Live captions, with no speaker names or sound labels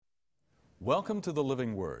Welcome to the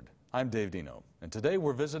Living Word. I'm Dave Dino, and today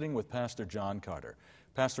we're visiting with Pastor John Carter.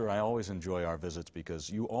 Pastor, I always enjoy our visits because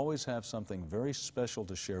you always have something very special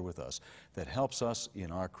to share with us that helps us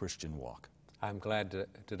in our Christian walk. I'm glad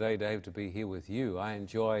today, Dave, to be here with you. I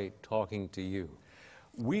enjoy talking to you.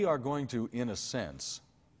 We are going to, in a sense,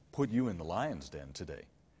 put you in the lion's den today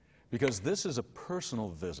because this is a personal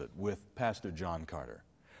visit with Pastor John Carter.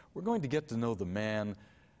 We're going to get to know the man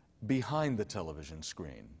behind the television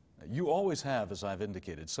screen. You always have, as I've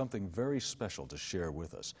indicated, something very special to share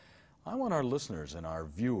with us. I want our listeners and our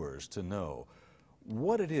viewers to know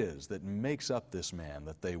what it is that makes up this man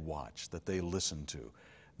that they watch, that they listen to,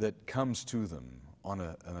 that comes to them on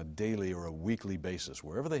a daily or a weekly basis,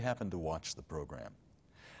 wherever they happen to watch the program.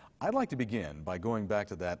 I'd like to begin by going back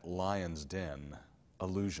to that lion's den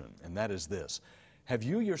allusion, and that is this. Have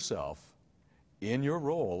you yourself, in your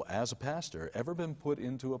role as a pastor, ever been put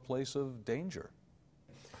into a place of danger?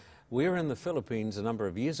 We were in the Philippines a number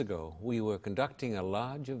of years ago. We were conducting a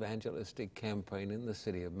large evangelistic campaign in the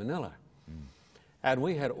city of Manila. And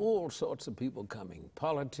we had all sorts of people coming,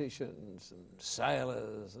 politicians and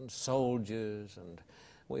sailors and soldiers, and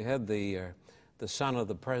we had the son of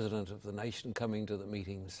the president of the nation coming to the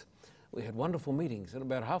meetings. We had wonderful meetings, and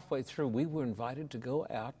about halfway through we were invited to go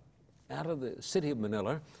out of the city of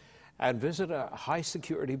Manila and visit a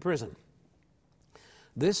high-security prison.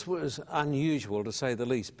 This was unusual, to say the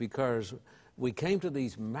least, because we came to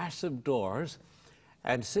these massive doors,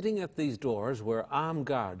 and sitting at these doors were armed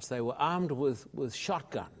guards. They were armed with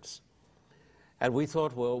shotguns. And we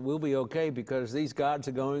thought, well, we'll be okay because these guards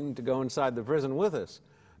are going to go inside the prison with us.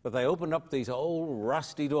 But they opened up these old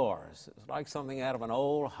rusty doors. It's like something out of an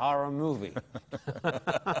old horror movie.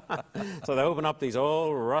 So they opened up these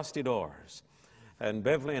old rusty doors. And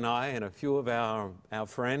Beverly and I and a few of our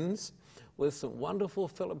friends with some wonderful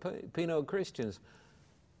Filipino Christians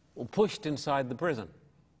were pushed inside the prison.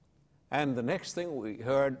 And the next thing we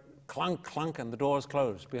heard, clunk, clunk, and the doors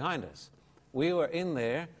closed behind us. We were in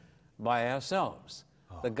there by ourselves.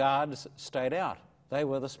 Oh. The guards stayed out. They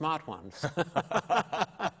were the smart ones.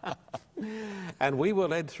 And we were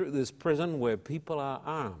led through this prison where people are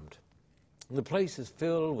armed. The place is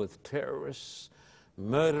filled with terrorists,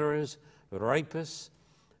 murderers, rapists,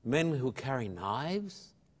 men who carry knives,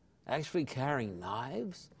 actually carrying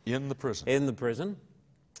knives. In the prison? In the prison.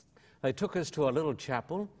 They took us to a little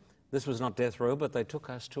chapel. This was not death row, but they took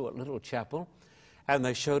us to a little chapel, and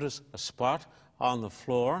they showed us a spot on the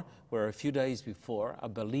floor where a few days before a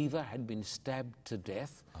believer had been stabbed to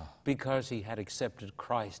death because he had accepted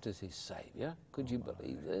Christ as his Savior. Could you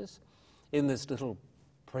believe this? In this little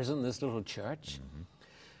prison, this little church.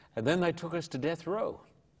 And then they took us to death row.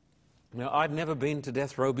 Now, I'd never been to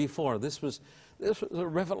death row before. This was a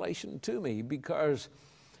revelation to me because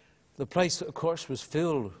the place, of course, was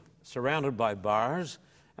filled, surrounded by bars,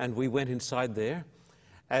 and we went inside there.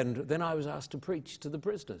 And then I was asked to preach to the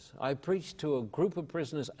prisoners. I preached to a group of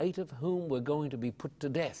prisoners, 8 of whom were going to be put to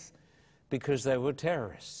death because they were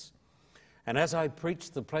terrorists. And as I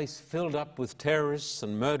preached, the place filled up with terrorists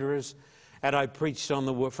and murderers, and I preached from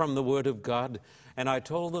the Word of God, and I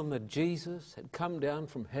told them that Jesus had come down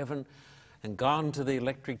from heaven and gone to the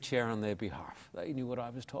electric chair on their behalf. They knew what I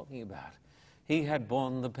was talking about. He had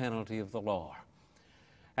borne the penalty of the law.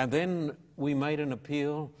 And then we made an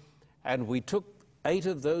appeal, and we took 8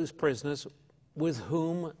 of those prisoners with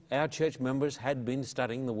whom our church members had been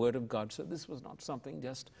studying the Word of God. So this was not something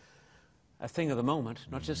just a thing of the moment,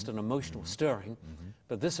 not just an emotional stirring,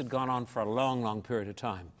 but this had gone on for a long, long period of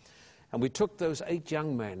time. And we took those 8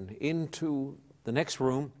 young men into the next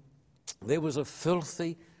room. There was a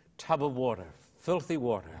filthy tub of water, filthy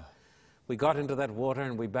water. We got into that water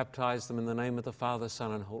and we baptized them in the name of the Father,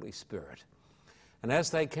 Son, and Holy Spirit. And as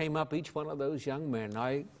they came up, each one of those young men,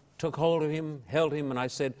 I took hold of him, held him, and I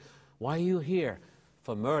said, "Why are you here?"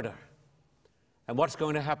 "For murder." "And what's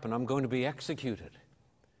going to happen?" "I'm going to be executed."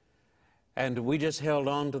 And we just held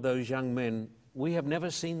on to those young men. We have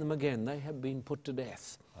never seen them again. They have been put to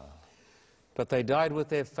death. But they died with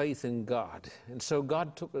their faith in God. And so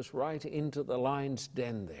God took us right into the lion's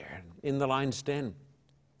den there. In the lion's den,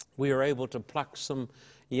 we were able to pluck some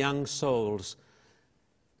young souls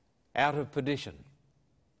out of perdition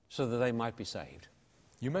so that they might be saved.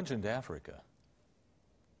 You mentioned Africa.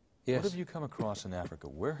 Yes. What have you come across in Africa?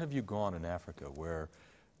 Where have you gone in Africa where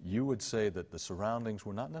you would say that the surroundings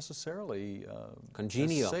were not necessarily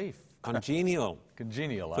congenial, safe? Congenial.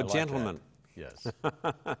 Congenial, for gentlemen. Yes.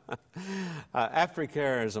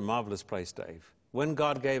 Africa is a marvelous place, Dave. When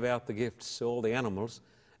God gave out the gifts to all the animals,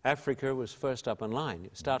 Africa was first up in line.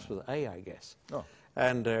 It starts with A, I guess. Oh.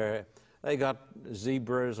 And They got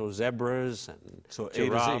zebras or zebras and So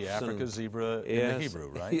giraffes. A to Z, Africa, zebra in the Hebrew,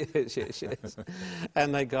 right? Yes.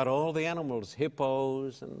 And they got all the animals,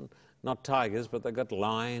 hippos and not tigers, but they got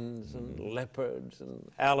lions and leopards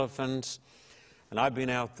and elephants. And I've been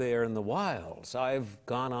out there in the wilds. I've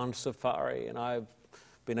gone on safari and I've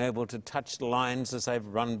been able to touch the lions as they've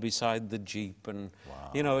run beside the Jeep. And,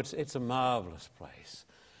 you know, it's a marvelous place.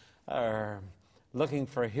 Looking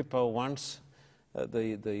for a hippo once,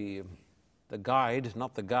 the guide,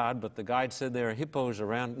 not the guard, but the guide said there are hippos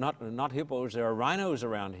around, not hippos, there are rhinos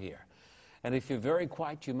around here. And if you're very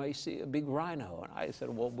quiet, you may see a big rhino. And I said,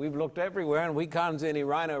 well, we've looked everywhere and we can't see any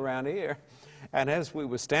rhino around here. And as we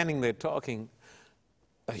were standing there talking,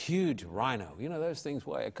 a huge rhino, you know, those things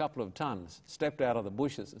weigh a couple of tons, stepped out of the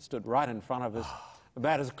bushes and stood right in front of us,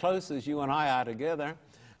 about as close as you and I are together,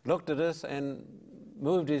 looked at us and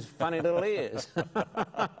moved his funny little ears.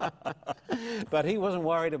 But he wasn't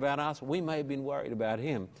worried about us. We may have been worried about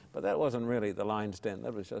him, but that wasn't really the lion's den.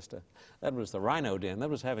 That was just that was the rhino den. That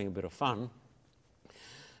was having a bit of fun.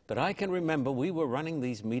 But I can remember we were running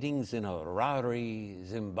these meetings in Harare,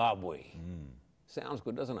 Zimbabwe. Sounds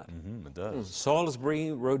good, doesn't it? It does.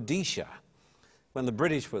 Salisbury, Rhodesia. When the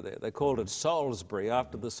British were there, they called it Salisbury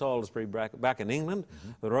after the Salisbury back in England,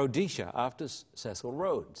 Rhodesia after Cecil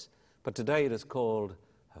Rhodes. But today it is called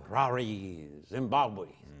Harare, Zimbabwe.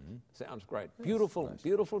 Sounds great. Beautiful, nice.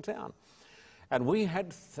 Beautiful town. And we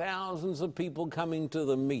had thousands of people coming to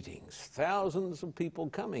the meetings, thousands of people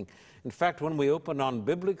coming. In fact, when we opened on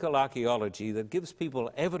biblical archaeology that gives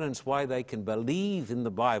people evidence why they can believe in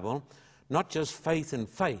the Bible, not just faith in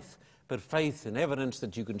faith, but faith in evidence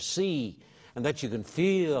that you can see and that you can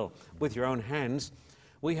feel with your own hands,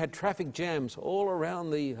 we had traffic jams all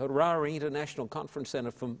around the Harare International Conference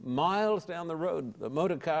Center for miles down the road. The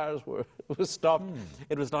motor cars were stopped.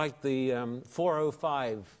 It was like the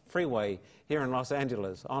 405 freeway here in Los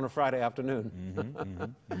Angeles on a Friday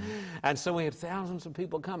afternoon. And so we had thousands of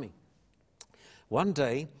people coming. One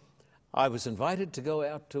day, I was invited to go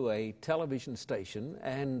out to a television station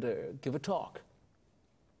and give a talk.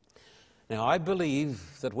 Now, I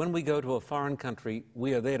believe that when we go to a foreign country,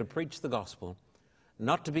 we are there to preach the gospel,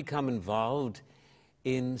 not to become involved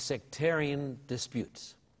in sectarian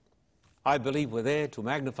disputes. I believe we're there to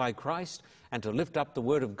magnify Christ and to lift up the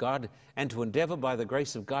Word of God and to endeavor by the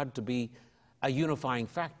grace of God to be a unifying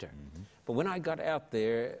factor. But when I got out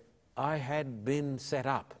there, I had been set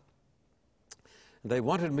up. They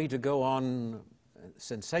wanted me to go on a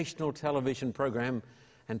sensational television program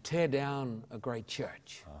and tear down a great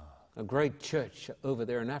church over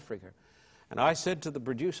there in Africa. And I said to the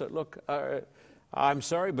producer, look, I'm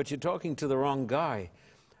sorry, but you're talking to the wrong guy.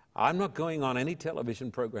 I'm not going on any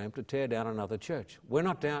television program to tear down another church. We're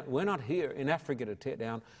not here in Africa to tear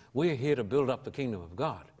down. We're here to build up the kingdom of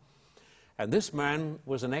God. And this man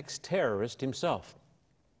was an ex-terrorist himself.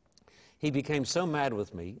 He became so mad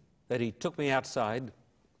with me that he took me outside,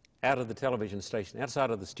 out of the television station, outside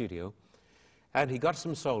of the studio, and he got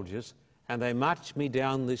some soldiers, and they marched me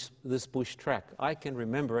down this bush track. I can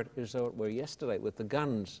remember it as though it were yesterday, with the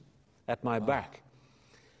guns at my back.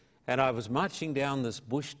 And I was marching down this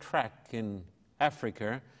bush track in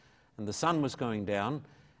Africa, and the sun was going down,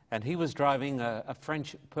 and he was driving a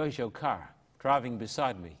French Peugeot car, driving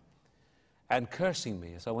beside me, and cursing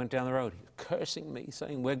me as I went down the road, cursing me,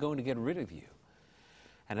 saying, we're going to get rid of you.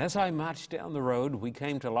 And as I marched down the road, we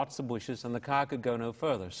came to lots of bushes, and the car could go no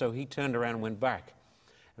further, so he turned around and went back.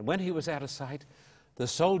 And when he was out of sight, the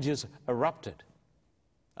soldiers erupted.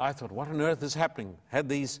 I thought, what on earth is happening? Had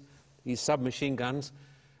these submachine guns.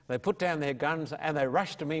 They put down their guns and they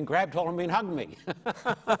rushed to me and grabbed hold of me and hugged me.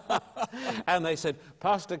 And they said,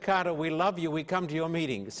 Pastor Carter, we love you. We come to your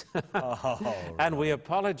meetings. And we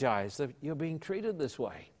apologize that you're being treated this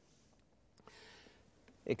way.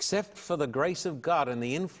 Except for the grace of God and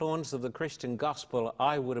the influence of the Christian gospel,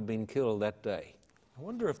 I would have been killed that day. I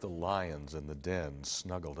wonder if the lions in the den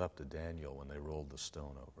snuggled up to Daniel when they rolled the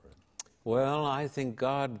stone over it. Well, I think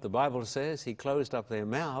God, the Bible says, he closed up their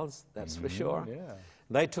mouths, that's for sure. Yeah.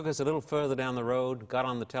 They took us a little further down the road, got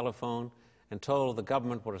on the telephone, and told the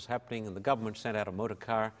government what was happening, and the government sent out a motor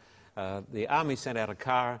car. The army sent out a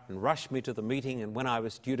car and rushed me to the meeting, and when I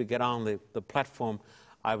was due to get on the platform,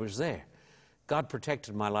 I was there. God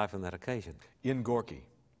protected my life on that occasion. In Gorky,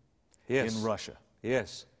 yes. In Russia.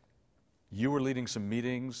 Yes. You were leading some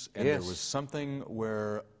meetings, and yes. There was something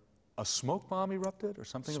where a smoke bomb erupted or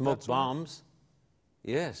something of that smoke sort? bombs.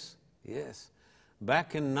 Yes, yes.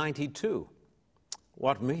 Back in '92.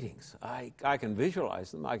 What meetings? I can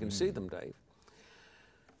visualize them. I can see them, Dave.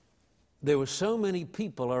 there were so many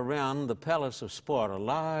people around the Palace of Sport, a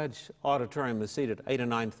large auditorium that seated 8,000 or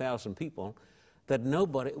 9,000 people, that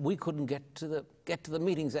we couldn't get to the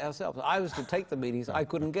meetings ourselves. I was to take the meetings, I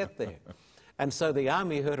couldn't get there. And so the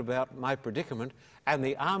army heard about my predicament, and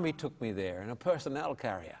the army took me there in a personnel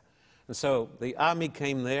carrier. And so the army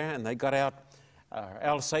came there, and they got out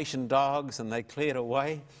Alsatian dogs, and they cleared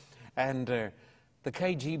away, and the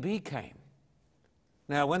KGB came.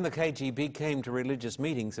 Now, when the KGB came to religious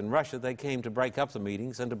meetings in Russia, they came to break up the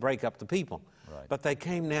meetings and to break up the people. Right. But they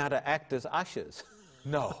came now to act as ushers.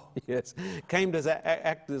 No. Yes, came to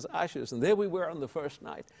act as ushers. And there we were on the first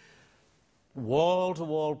night.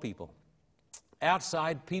 Wall-to-wall people.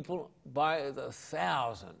 Outside people by the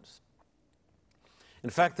thousands. In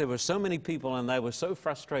fact, there were so many people and they were so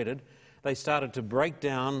frustrated, they started to break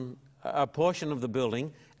down a portion of the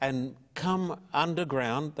building and come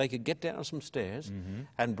underground. They could get down some stairs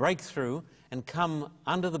and break through and come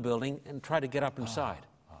under the building and try to get up inside.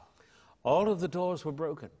 All of the doors were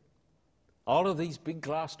broken. All of these big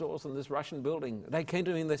glass doors in this Russian building. They came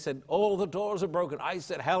to me and they said, all the doors are broken. I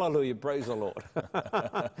said, hallelujah, praise the Lord.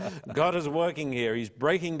 God is working here. He's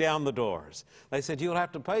breaking down the doors. They said, you'll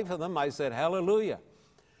have to pay for them. I said, hallelujah.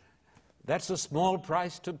 That's a small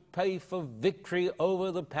price to pay for victory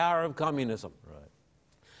over the power of communism. Right.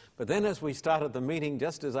 But then as we started the meeting,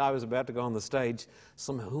 just as I was about to go on the stage,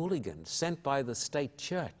 some hooligans sent by the state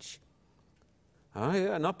church. Oh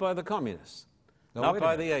yeah, not by the communists. No, not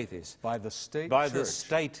by the atheists. By the state by church.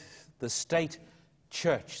 the state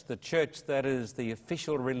church, the church that is the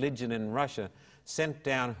official religion in Russia, sent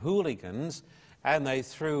down hooligans, and they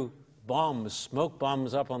threw bombs, smoke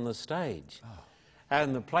bombs up on the stage.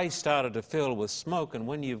 And the place started to fill with smoke, and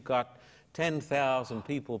when you've got 10,000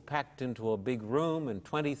 people packed into a big room and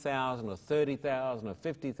 20,000 or 30,000 or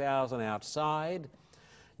 50,000 outside,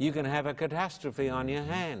 you can have a catastrophe on your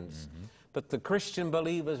hands. But the Christian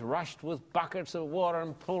believers rushed with buckets of water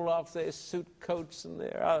and pulled off their suit coats and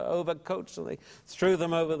their overcoats, and they threw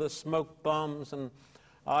them over the smoke bombs, and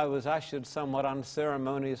I was ushered somewhat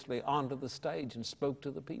unceremoniously onto the stage and spoke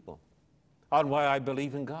to the people on why I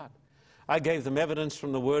believe in God. I gave them evidence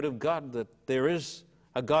from the Word of God that there is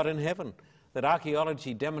a God in heaven, that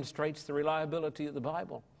archaeology demonstrates the reliability of the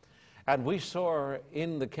Bible. And we saw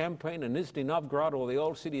in the campaign in Nizhny Novgorod, or the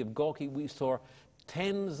old city of Gorky, we saw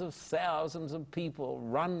tens of thousands of people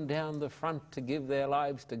run down the front to give their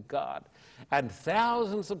lives to God, and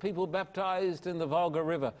thousands of people baptized in the Volga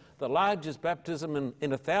River, the largest baptism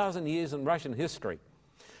in 1,000 years in Russian history.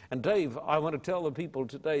 And Dave, I want to tell the people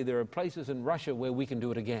today, there are places in Russia where we can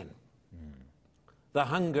do it again. The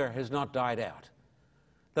hunger has not died out.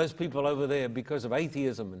 Those people over there, because of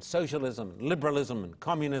atheism and socialism and liberalism and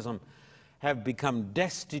communism, have become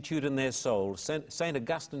destitute in their souls. St.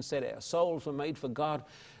 Augustine said our souls were made for God,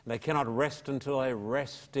 and they cannot rest until they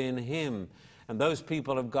rest in Him. And those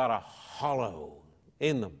people have got a hollow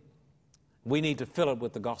in them. We need to fill it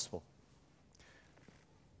with the gospel.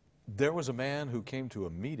 There was a man who came to a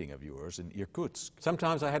meeting of yours in Irkutsk.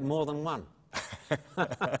 Sometimes I had more than one.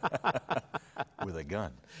 With a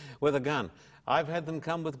gun. With a gun. I've had them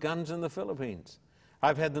come with guns in the Philippines.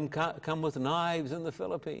 I've had them come with knives in the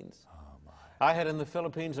Philippines. I had in the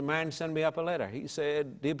Philippines a man send me up a letter. He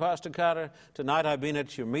said, dear Pastor Carter, tonight I've been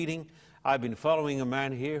at your meeting. I've been following a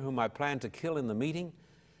man here whom I plan to kill in the meeting.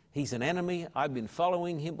 He's an enemy. I've been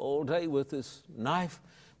following him all day with this knife.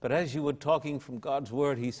 But as you were talking from God's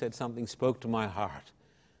word, he said something spoke to my heart.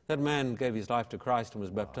 That man gave his life to Christ and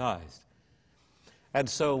was baptized. And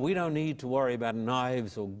so we don't need to worry about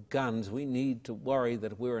knives or guns. We need to worry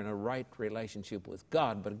that we're in a right relationship with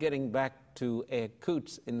God. But getting back to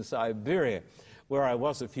Irkutsk in Siberia, where I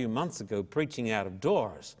was a few months ago preaching out of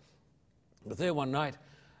doors. But there one night,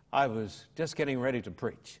 I was just getting ready to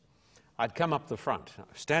preach. I'd come up the front,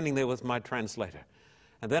 standing there with my translator.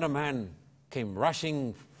 And then a man came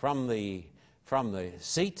rushing from the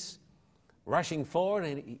seats, rushing forward,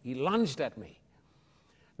 and he lunged at me.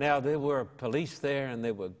 Now, there were police there, and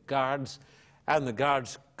there were guards, and the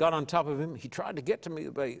guards got on top of him. He tried to get to me,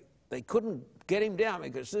 but they couldn't get him down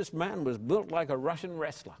because this man was built like a Russian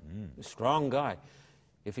wrestler, a strong guy.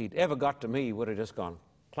 If he'd ever got to me, he would have just gone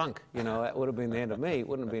plunk. You know, that would have been the end of me. It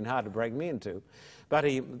wouldn't have been hard to break me in two. But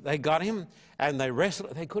they got him, and they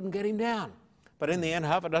wrestled. They couldn't get him down. But in the end,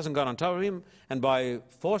 half a dozen got on top of him, and by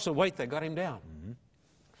force of weight, they got him down.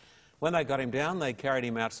 When they got him down, they carried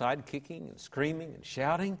him outside, kicking and screaming and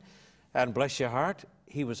shouting. And bless your heart,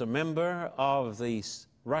 he was a member of the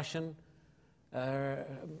Russian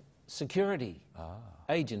security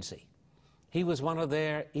agency. He was one of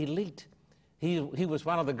their elite. He was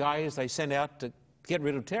one of the guys they sent out to get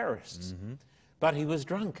rid of terrorists. But he was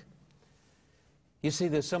drunk. You see,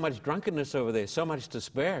 there's so much drunkenness over there, so much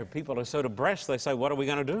despair. People are so depressed, they say, what are we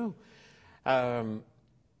going to do?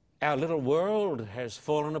 Our little world has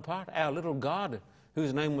fallen apart. Our little God,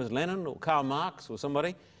 whose name was Lenin or Karl Marx or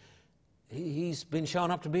somebody, he's been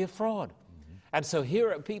shown up to be a fraud. Mm-hmm. And so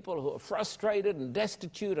here are people who are frustrated and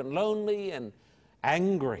destitute and lonely and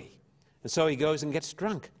angry. And so he goes and gets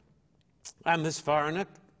drunk. And this foreigner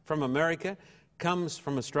from America comes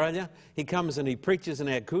from Australia. He comes and he preaches in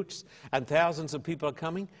our coots, and thousands of people are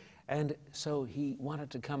coming. And so he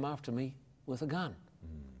wanted to come after me with a gun.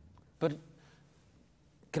 But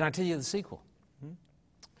can I tell you the sequel?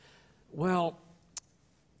 Well,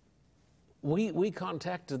 we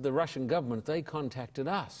contacted the Russian government. They contacted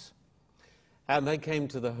us. And they came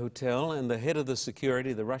to the hotel, and the head of the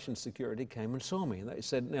security, the Russian security, came and saw me. And they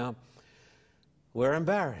said, now, we're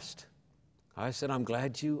embarrassed. I said, I'm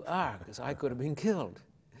glad you are, because I could have been killed.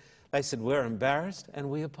 They said, we're embarrassed, and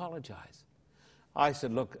we apologize. I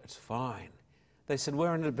said, look, it's fine. They said,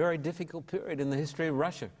 we're in a very difficult period in the history of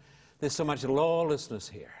Russia. There's so much lawlessness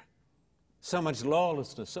here. So much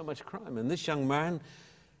lawlessness, so much crime. And this young man,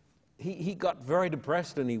 he got very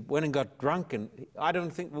depressed, and he went and got drunk, and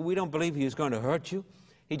we don't believe he was going to hurt you.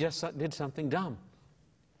 He just did something dumb.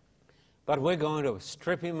 But we're going to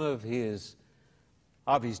strip him of his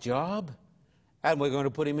job, and we're going to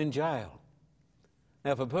put him in jail.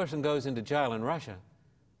 Now, if a person goes into jail in Russia,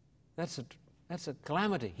 that's a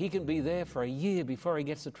calamity. He can be there for a year before he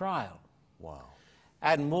gets a trial. Wow.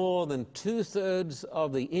 And more than 2/3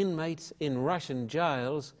 of the inmates in Russian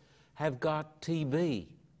jails have got TB.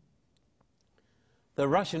 The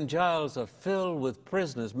Russian jails are filled with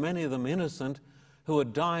prisoners, many of them innocent, who are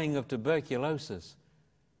dying of tuberculosis.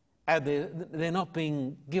 And they're not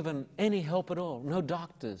being given any help at all, no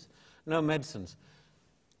doctors, no medicines.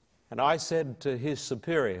 And I said to his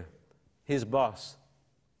superior, his boss,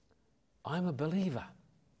 I'm a believer.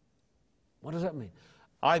 What does that mean?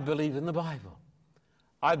 I believe in the Bible.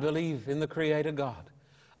 I believe in the Creator God.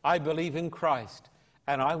 I believe in Christ.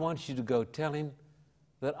 And I want you to go tell him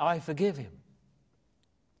that I forgive him.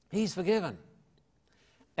 He's forgiven.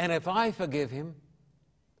 And if I forgive him,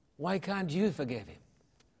 why can't you forgive him?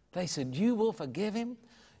 They said, you will forgive him?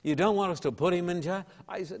 You don't want us to put him in jail?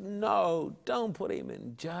 I said, no, don't put him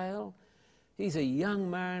in jail. He's a young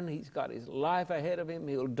man. He's got his life ahead of him.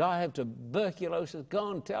 He'll die of tuberculosis.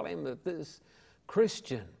 Go and tell him that this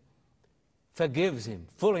Christian forgives him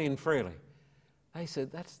fully and freely. They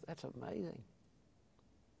said, that's amazing.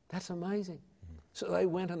 That's amazing. Mm-hmm. So they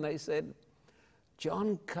went and they said,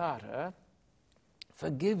 John Carter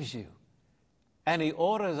forgives you, and he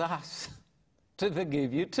orders us to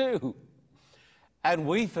forgive you too. And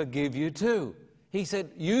we forgive you too. He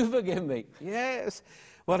said, you forgive me. Yes.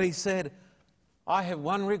 Well, he said, I have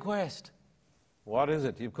one request. What is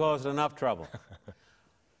it? You've caused enough trouble.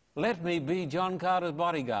 Let me be John Carter's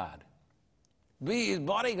bodyguard. Be his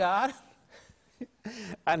bodyguard.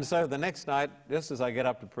 And so the next night, just as I get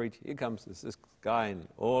up to preach, here comes this guy in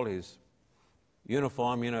all his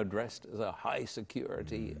uniform, dressed as a high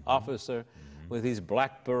security officer with his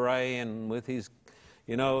black beret and with his,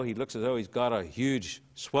 he looks as though he's got a huge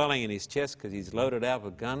swelling in his chest because he's loaded out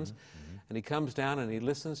with guns. And he comes down and he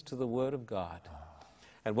listens to the Word of God.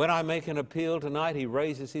 And when I make an appeal tonight, he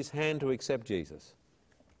raises his hand to accept Jesus.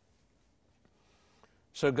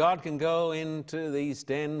 So God can go into these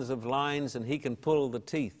dens of lions and he can pull the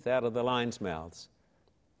teeth out of the lions' mouths.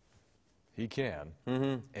 He can.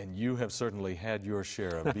 Mm-hmm. And you have certainly had your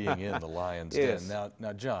share of being in the lion's Yes. den.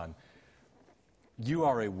 Now, John, you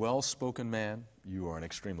are a well-spoken man. You are an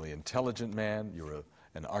extremely intelligent man. You're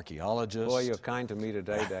an archaeologist. Boy, you're kind to me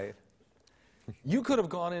today, Dave. You could have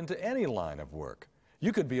gone into any line of work.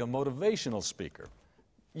 You could be a motivational speaker.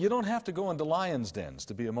 You don't have to go into lions' dens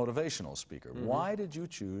to be a motivational speaker. Mm-hmm. Why did you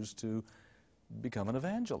choose to become an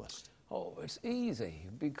evangelist? Oh, it's easy,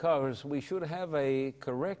 because we should have a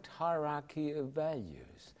correct hierarchy of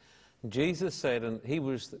values. Jesus said, and he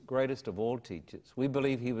was the greatest of all teachers, we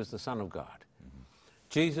believe he was the Son of God. Mm-hmm.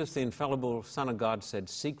 Jesus, the infallible Son of God, said,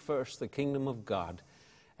 seek first the kingdom of God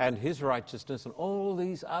and his righteousness, and all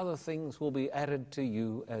these other things will be added to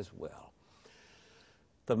you as well.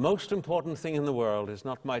 The most important thing in the world is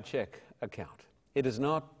not my check account. It is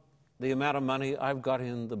not the amount of money I've got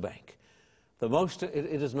in the bank.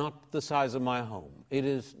 It is not the size of my home. It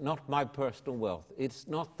is not my personal wealth. It's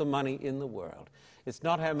not the money in the world. It's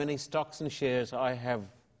not how many stocks and shares I have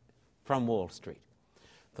from Wall Street.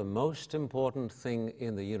 The most important thing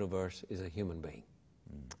in the universe is a human being.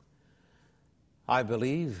 I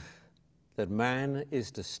believe that man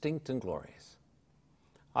is distinct and glorious.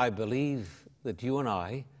 I believe that you and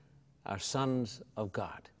I are sons of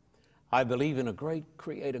God. I believe in a great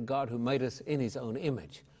creator God who made us in his own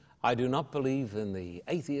image. I do not believe in the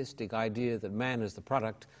atheistic idea that man is the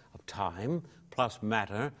product of time plus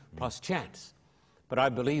matter plus chance. But I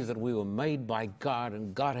believe that we were made by God,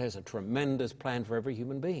 and God has a tremendous plan for every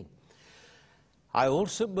human being. I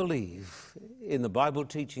also believe in the Bible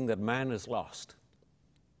teaching that man is lost.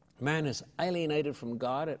 Man is alienated from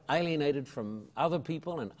God, alienated from other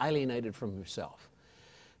people, and alienated from himself.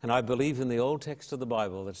 And I believe in the old text of the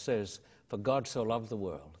Bible that says, "For God so loved the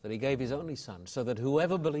world, that he gave his only Son, so that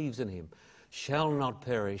whoever believes in him shall not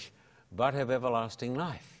perish, but have everlasting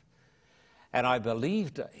life." And I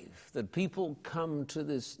believe, Dave, that people come to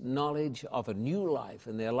this knowledge of a new life,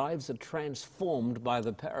 and their lives are transformed by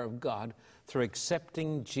the power of God through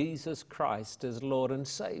accepting Jesus Christ as Lord and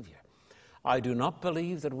Savior. I do not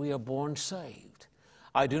believe that we are born saved.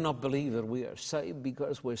 I do not believe that we are saved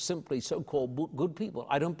because we're simply so-called good people.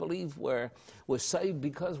 I don't believe we're saved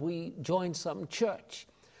because we join some church.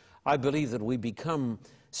 I believe that we become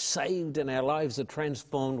saved and our lives are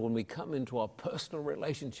transformed when we come into a personal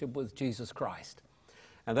relationship with Jesus Christ.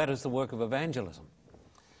 And that is the work of evangelism.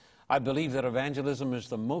 I believe that evangelism is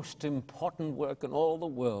the most important work in all the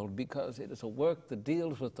world because it is a work that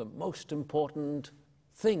deals with the most important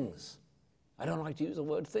things. I don't like to use the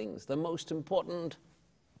word things. The most important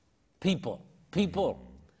people. People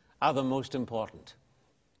are the most important.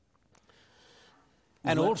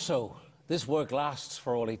 And also, this work lasts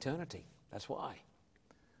for all eternity. That's why.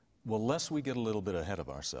 Well, lest we get a little bit ahead of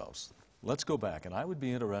ourselves, let's go back, and I would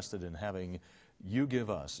be interested in having you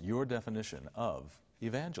give us your definition of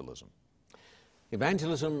evangelism.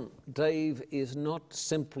 Evangelism, Dave, is not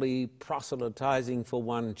simply proselytizing for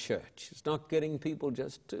one church. It's not getting people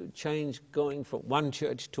just to change going from one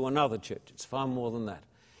church to another church. It's far more than that.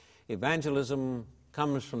 Evangelism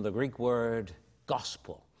comes from the Greek word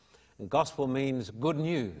gospel. And gospel means good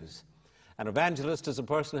news. An evangelist is a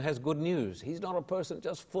person who has good news. He's not a person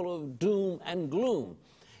just full of doom and gloom.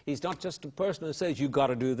 He's not just a person who says, you've got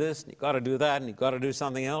to do this, and you've got to do that, and you've got to do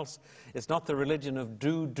something else. It's not the religion of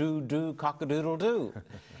do, cock-a-doodle-doo.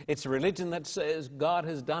 It's a religion that says God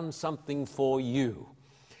has done something for you.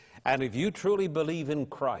 And if you truly believe in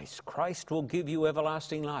Christ, Christ will give you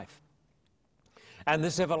everlasting life. And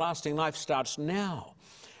this everlasting life starts now.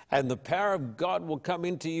 And the power of God will come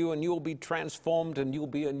into you, and you'll be transformed, and you'll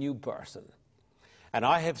be a new person. And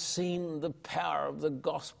I have seen the power of the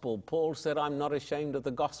gospel. Paul said, I'm not ashamed of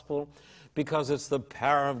the gospel because it's the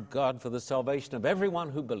power of God for the salvation of everyone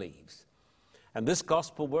who believes. And this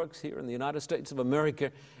gospel works here in the United States of America.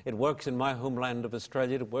 It works in my homeland of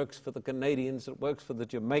Australia. It works for the Canadians. It works for the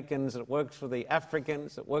Jamaicans. It works for the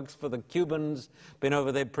Africans. It works for the Cubans. Been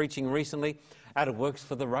over there preaching recently. And it works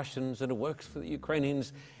for the Russians. And it works for the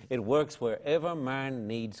Ukrainians. It works wherever man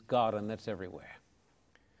needs God, and that's everywhere.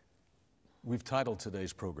 We've titled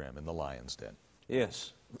today's program In the Lion's Den.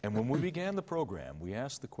 Yes. And when we began the program, we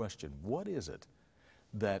asked the question, what is it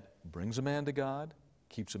that brings a man to God,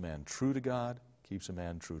 keeps a man true to God, keeps a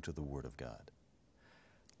man true to the Word of God?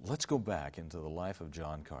 Let's go back into the life of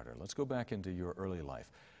John Carter. Let's go back into your early life.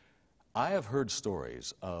 I have heard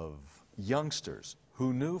stories of youngsters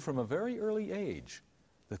who knew from a very early age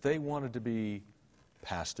that they wanted to be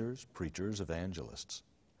pastors, preachers, evangelists.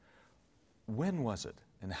 When was it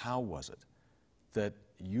and how was it that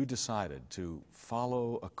you decided to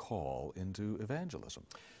follow a call into evangelism?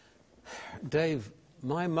 Dave,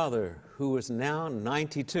 my mother, who is now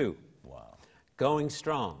 92, Wow. going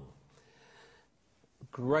strong,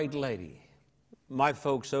 great lady. My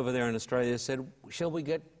folks over there in Australia said, shall we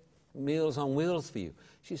get Meals on Wheels for you?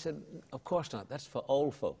 She said, of course not, that's for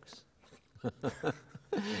old folks.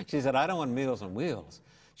 She said, I don't want Meals on Wheels.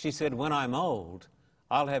 She said, when I'm old,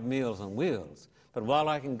 I'll have Meals on Wheels. But while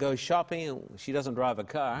I can go shopping, and she doesn't drive a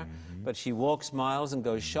car, but she walks miles and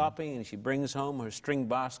goes shopping, and she brings home her string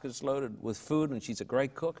baskets loaded with food, and she's a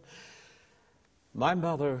great cook. My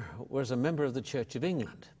mother was a member of the Church of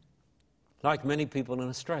England, like many people in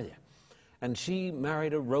Australia. And she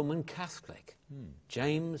married a Roman Catholic,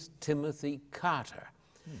 James Timothy Carter.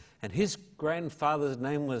 And his grandfather's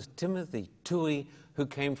name was Timothy Toohey, who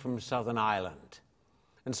came from Southern Ireland.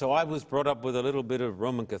 And so I was brought up with a little bit of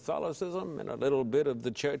Roman Catholicism and a little bit of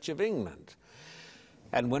the Church of England.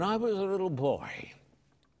 And when I was a little boy,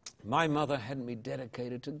 my mother had me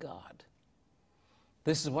dedicated to God.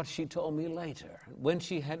 This is what she told me later. When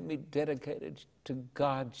she had me dedicated to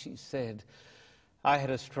God, she said, I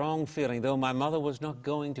had a strong feeling, though my mother was not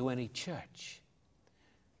going to any church.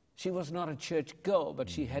 She was not a church goer, but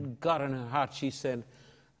she had God in her heart. She said,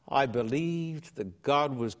 I believed that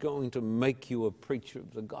God was going to make you a preacher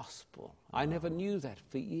of the gospel. I never knew that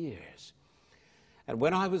for years. And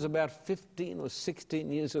when I was about 15 or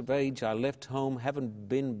 16 years of age, I left home, haven't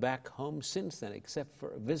been back home since then, except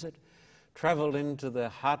for a visit. Travelled into the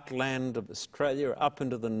heartland of Australia, up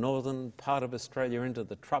into the northern part of Australia, into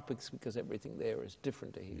the tropics, because everything there is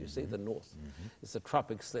different to here. You see, the north is the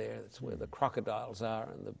tropics there. That's where the crocodiles are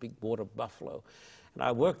and the big water buffalo. And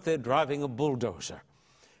I worked there driving a bulldozer.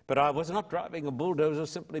 But I was not driving a bulldozer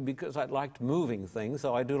simply because I liked moving things,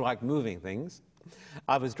 though I do like moving things.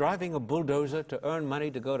 I was driving a bulldozer to earn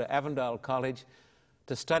money to go to Avondale College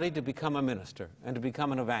to study to become a minister and to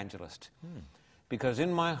become an evangelist. Because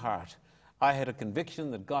in my heart, I had a conviction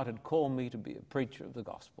that God had called me to be a preacher of the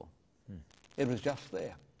gospel. It was just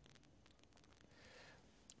there.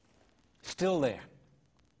 Still there.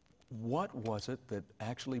 What was it that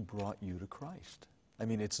actually brought you to Christ? I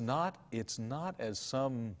mean, it's not as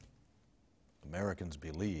some Americans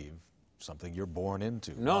believe, something you're born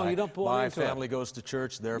into. No, you're not born into it. My family goes to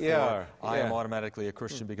church, therefore I am automatically a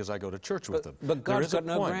Christian because I go to church with them. But God's got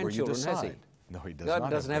no grandchildren, has he? No, he does God not.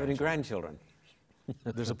 God doesn't have any grandchildren.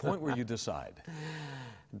 There's a point where you decide.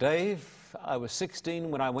 Dave, I was 16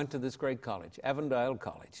 when I went to this great college, Avondale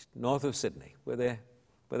College, north of Sydney, where they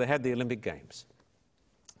had the Olympic Games.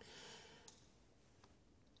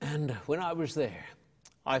 And when I was there,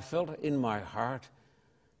 I felt in my heart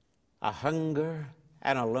a hunger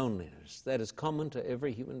and a loneliness that is common to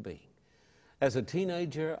every human being. As a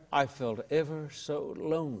teenager, I felt ever so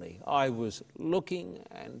lonely. I was looking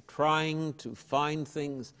and trying to find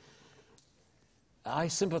things. I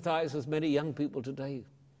sympathize with many young people today.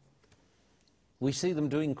 We see them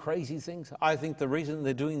doing crazy things. I think the reason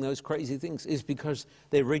they're doing those crazy things is because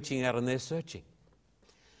they're reaching out and they're searching.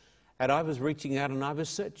 And I was reaching out and I was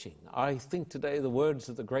searching. I think today the words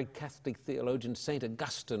of the great Catholic theologian St.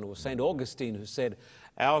 Augustine or St. Augustine, who said,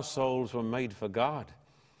 "Our souls were made for God,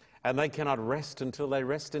 and they cannot rest until they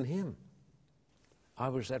rest in Him." I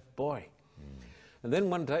was that boy. And then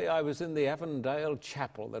one day I was in the Avondale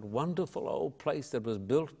Chapel, that wonderful old place that was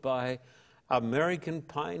built by American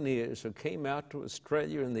pioneers who came out to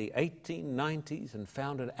Australia in the 1890s and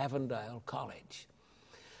founded Avondale College.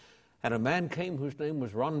 And a man came whose name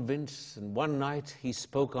was Ron Vince, and one night he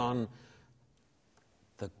spoke on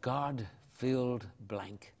the God-filled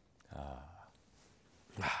blank.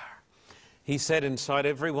 He said, inside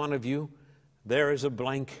every one of you, there is a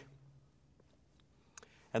blank.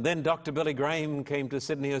 And then Dr. Billy Graham came to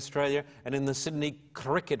Sydney, Australia, and in the Sydney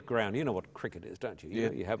cricket ground, you know what cricket is, don't you? Yeah.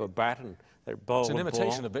 You have a bat and they bowl. It's an a imitation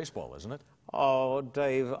ball. of baseball, isn't it? Oh,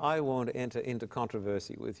 Dave, I won't enter into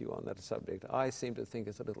controversy with you on that subject. I seem to think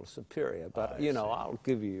it's a little superior, but, I'll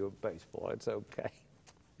give you your baseball. It's okay.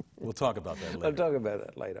 We'll talk about that later. I'll talk about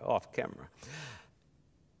that later, off camera.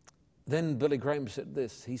 Then Billy Graham said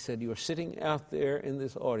this. He said, you're sitting out there in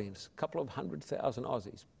this audience, a couple of 100,000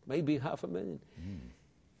 Aussies, maybe 500,000.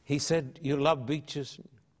 He said, you love beaches,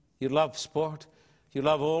 you love sport, you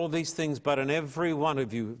love all these things, but in every one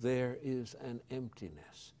of you there is an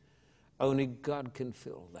emptiness. Only God can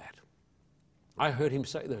fill that. I heard him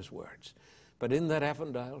say those words. But in that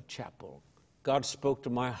Avondale Chapel, God spoke to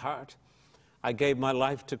my heart. I gave my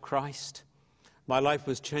life to Christ. My life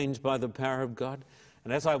was changed by the power of God.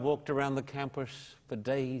 And as I walked around the campus for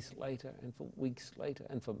days later and for weeks later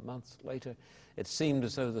and for months later, it seemed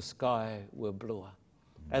as though the sky were bluer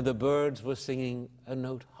and the birds were singing a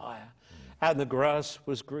note higher and the grass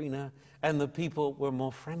was greener and the people were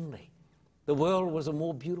more friendly. The world was a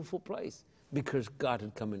more beautiful place because God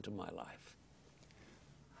had come into my life.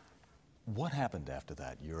 What happened after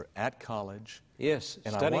that? You're at college. Yes,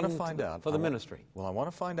 and studying I want to find out for the ministry. Well, I want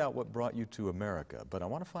to find out what brought you to America, but I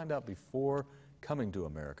want to find out before coming to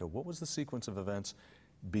America, what was the sequence of events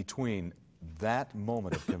between that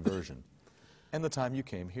moment of conversion and the time you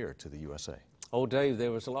came here to the USA? Oh, Dave,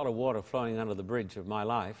 there was a lot of water flowing under the bridge of my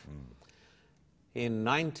life. In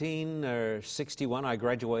 1961, I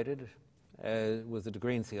graduated with a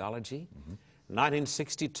degree in theology. In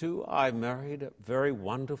 1962, I married a very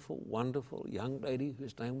wonderful, wonderful young lady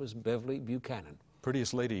whose name was Beverly Buchanan.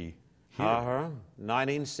 Prettiest lady here.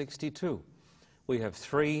 1962. We have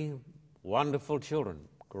 3 wonderful children,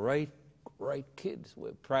 great, great kids.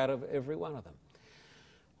 We're proud of every one of them.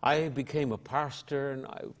 I became a pastor, and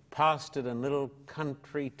I pastored in little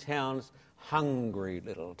country towns, hungry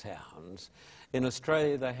little towns. In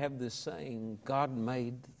Australia, they have this saying, God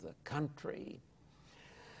made the country,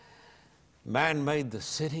 man made the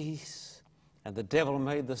cities, and the devil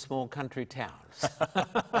made the small country towns.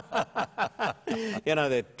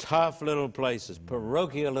 They're tough little places,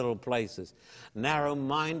 parochial little places,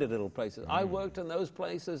 narrow-minded little places. I worked in those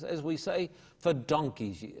places, as we say, for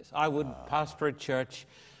donkey's years. I would pastor a church.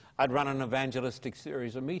 I'd run an evangelistic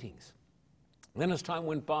series of meetings. Then as time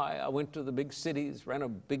went by, I went to the big cities, ran a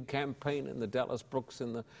big campaign in the Dallas Brooks,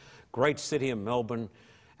 in the great city of Melbourne.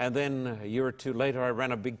 And then a year or two later, I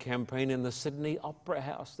ran a big campaign in the Sydney Opera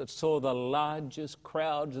House that saw the largest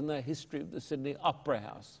crowds in the history of the Sydney Opera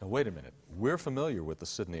House. Now, wait a minute. We're familiar with the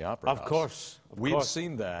Sydney Opera House. Of course. We've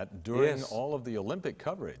seen that during all of the Olympic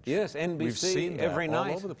coverage. Yes, NBC We've seen that every night.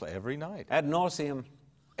 all over the place, every night. Ad nauseum.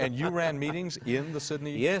 And you ran meetings in the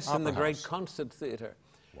Sydney Yes, Opera in the great House. concert theatre.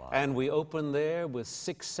 Wow. And we opened there with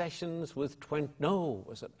 6 sessions, with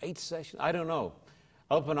 8 sessions? I don't know.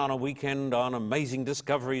 Open on a weekend on amazing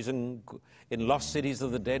discoveries in lost cities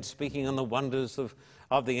of the dead, speaking on the wonders of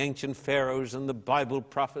the ancient pharaohs and the Bible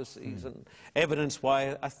prophecies and evidence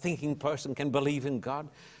why a thinking person can believe in God.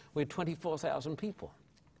 We had 24,000 people.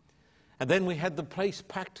 And then we had the place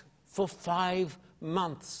packed for 5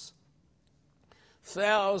 months.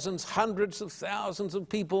 Thousands, hundreds of thousands of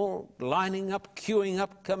people lining up, queuing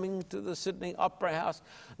up, coming to the Sydney Opera House,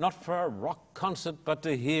 not for a rock concert, but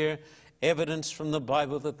to hear evidence from the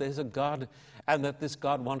Bible that there's a God and that this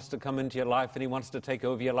God wants to come into your life and he wants to take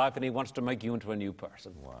over your life and he wants to make you into a new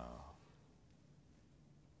person. Wow.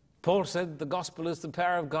 Paul said the gospel is the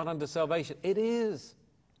power of God unto salvation. It is.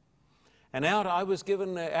 And I was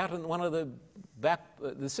given out in one of the back,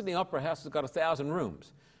 the Sydney Opera House has got 1,000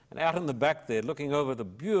 rooms. And out in the back there, looking over the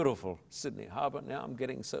beautiful Sydney Harbour, now I'm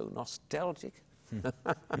getting so nostalgic.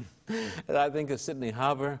 And I think of Sydney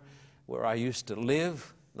Harbour, where I used to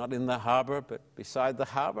live, not in the harbour, but beside the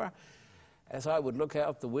harbour. As I would look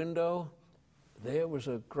out the window, there was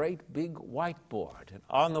a great big whiteboard. And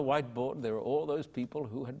on the whiteboard, there were all those people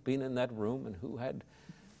who had been in that room and who had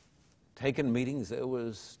taken meetings. There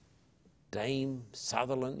was Dame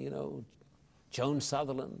Sutherland, Joan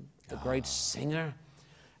Sutherland, the great singer.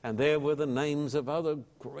 And there were the names of other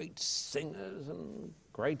great singers and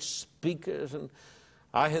great speakers. And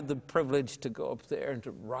I had the privilege to go up there and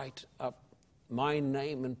to write up my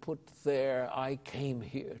name and put there, I came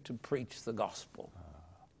here to preach the gospel.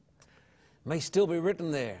 May still be written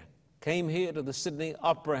there, came here to the Sydney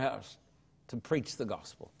Opera House to preach the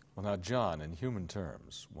gospel. Well, now, John, in human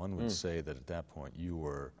terms, one would say that at that point you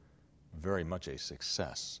were very much a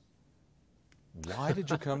success. Why did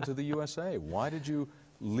you come to the USA? Why did you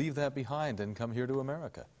leave that behind and come here to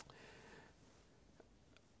America?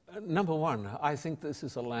 Number one, I think this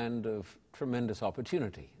is a land of tremendous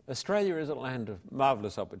opportunity. Australia is a land of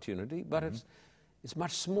marvelous opportunity, but it's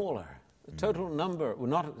much smaller. The total number,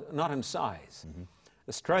 well, not in size.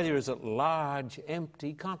 Australia is a large,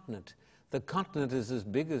 empty continent. The continent is as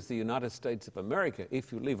big as the United States of America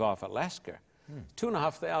if you leave off Alaska.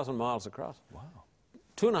 2,500 miles across. Wow.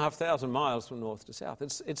 2,500 miles from north to south.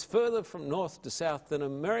 It's further from north to south than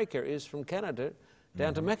America is from Canada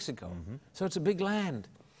down to Mexico. So it's a big land.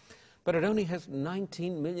 But it only has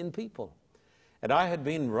 19 million people. And I had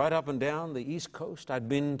been right up and down the East Coast. I'd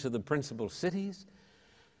been to the principal cities.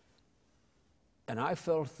 And I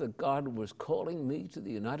felt that God was calling me to the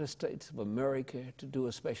United States of America to do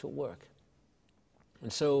a special work.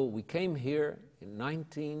 And so we came here in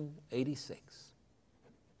 1986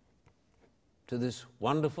 to this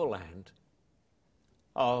wonderful land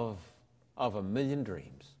of a million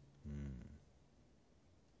dreams.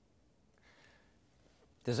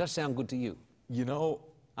 Does that sound good to you? You know,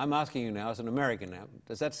 I'm asking you now as an American now.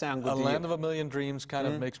 Does that sound good to you? a land of a million dreams kind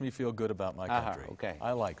of makes me feel good about my country. Okay.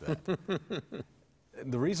 I like that.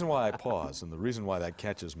 The reason why I pause and the reason why that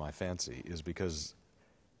catches my fancy is because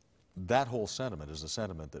that whole sentiment is a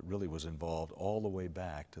sentiment that really was involved all the way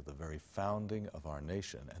back to the very founding of our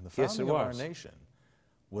nation. And the founding of our nation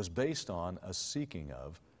was based on a seeking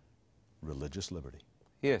of religious liberty.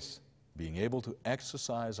 Yes. Being able to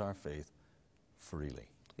exercise our faith freely.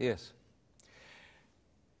 Yes.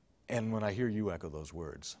 And when I hear you echo those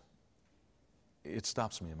words, it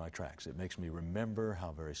stops me in my tracks. It makes me remember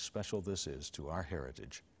how very special this is to our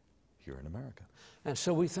heritage here in America. And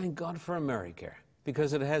so we thank God for America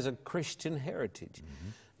because it has a Christian heritage.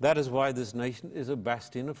 That is why this nation is a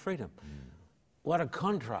bastion of freedom. What a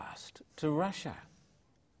contrast to Russia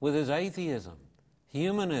with its atheism,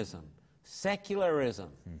 humanism, secularism,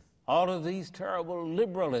 all of these terrible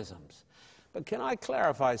liberalisms. But can I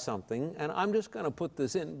clarify something? And I'm just going to put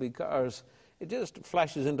this in because it just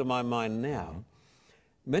flashes into my mind now.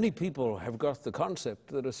 Many people have got the concept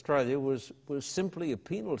that Australia was simply a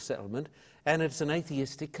penal settlement and it's an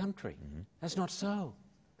atheistic country. That's not so.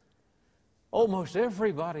 Almost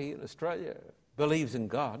everybody in Australia believes in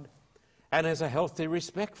God and has a healthy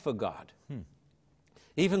respect for God.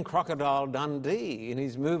 Even Crocodile Dundee in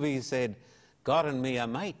his movie said, God and me are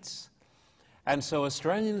mates. And so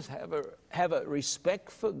Australians have a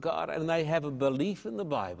respect for God and they have a belief in the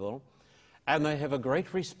Bible and they have a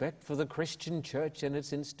great respect for the Christian church and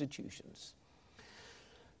its institutions.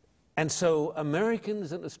 And so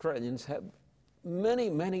Americans and Australians have many,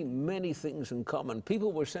 many, many things in common.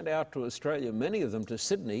 People were sent out to Australia, many of them to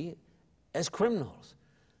Sydney, as criminals.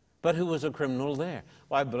 But who was a criminal there?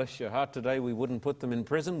 Why, bless your heart, today we wouldn't put them in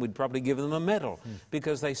prison. We'd probably give them a medal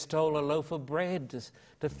because they stole a loaf of bread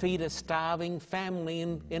to feed a starving family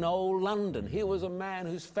in old London. Here was a man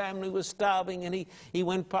whose family was starving, and he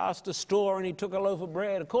went past a store and he took a loaf of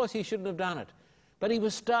bread. Of course, he shouldn't have done it. But he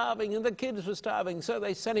was starving and the kids were starving, so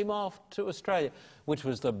they sent him off to Australia, which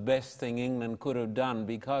was the best thing England could have done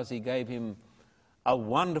because he gave him a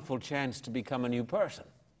wonderful chance to become a new person.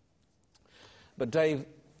 But Dave,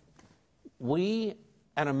 we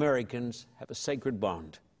and Americans have a sacred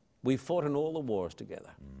bond. We fought in all the wars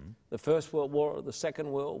together. The First World War, the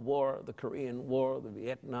Second World War, the Korean War, the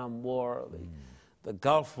Vietnam War, the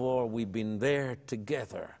Gulf War. We've been there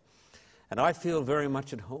together. And I feel very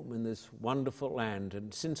much at home in this wonderful land.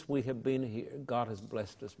 And since we have been here, God has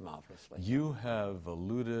blessed us marvelously. You have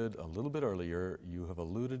alluded a little bit earlier, you have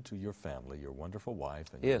alluded to your family, your wonderful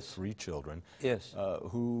wife and your 3 children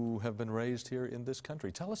who have been raised here in this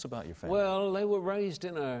country. Tell us about your family. Well, they were raised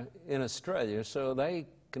in Australia, so they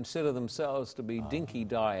consider themselves to be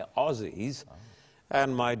dinky-die Aussies.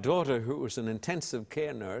 And my daughter, who was an intensive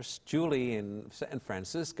care nurse, Julie in San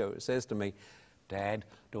Francisco, says to me, "Dad,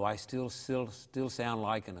 do I still sound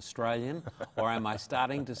like an Australian, or am I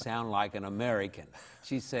starting to sound like an American?"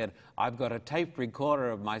 She said, "I've got a tape recorder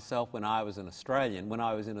of myself when I was in Australia,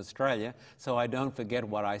 so I don't forget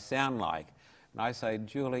what I sound like." And I say,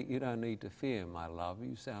 "Julie, you don't need to fear, my love.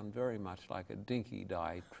 You sound very much like a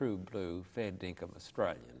dinky-dyed, true blue, fair dinkum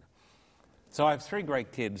Australian." So I have 3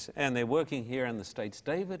 great kids, and they're working here in the States.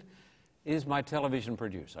 David is my television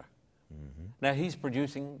producer. Now, he's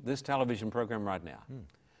producing this television program right now.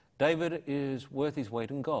 David is worth his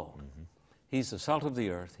weight in gold. He's the salt of the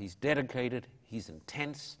earth. He's dedicated. He's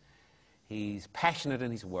intense. He's passionate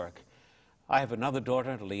in his work. I have another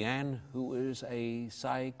daughter, Leanne, who is a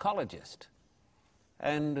psychologist.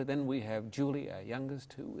 And then we have Julie, our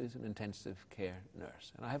youngest, who is an intensive care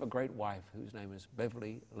nurse. And I have a great wife whose name is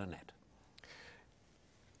Beverly Lynette.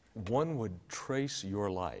 One would trace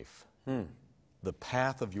your life, the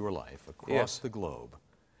path of your life across the globe,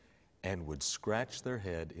 and would scratch their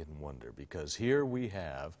head in wonder, because here we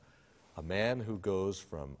have a man who goes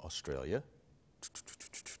from Australia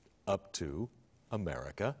up to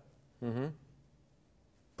America,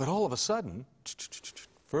 but all of a sudden,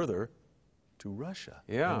 further to Russia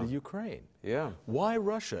and the Ukraine. Why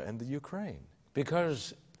Russia and the Ukraine?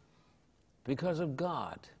 Because of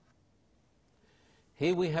God.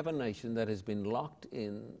 Here we have a nation that has been locked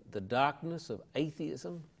in the darkness of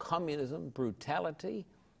atheism, communism, brutality,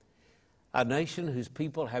 a nation whose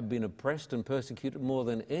people have been oppressed and persecuted more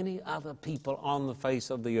than any other people on the face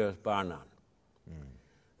of the earth, bar none.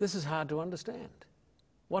 This is hard to understand.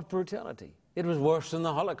 What brutality! It was worse than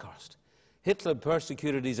the Holocaust. Hitler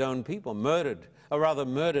persecuted his own people, murdered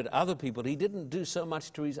other people. He didn't do so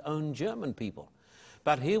much to his own German people.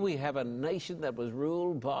 But here we have a nation that was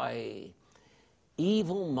ruled by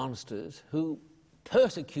evil monsters who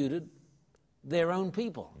persecuted their own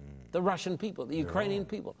people, the Russian people, the Ukrainian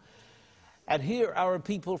people. And here are a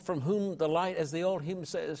people from whom the light, as the old hymn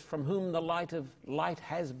says, from whom the light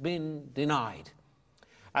has been denied.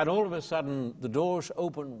 And all of a sudden, the doors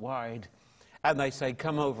open wide, and they say,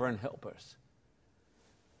 "Come over and help us."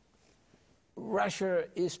 Russia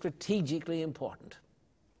is strategically important.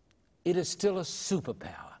 It is still a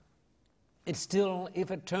superpower. It still, if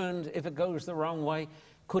it goes the wrong way,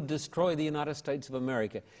 could destroy the United States of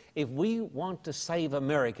America. If we want to save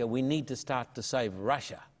America, we need to start to save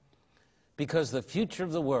Russia, because the future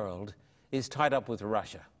of the world is tied up with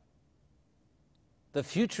Russia. The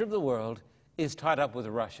future of the world is tied up with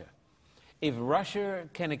Russia. If Russia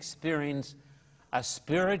can experience a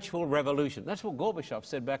spiritual revolution, that's what Gorbachev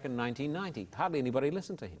said back in 1990. Hardly anybody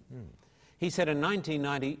listened to him. He said in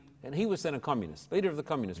 1990, and he was then a communist, leader of the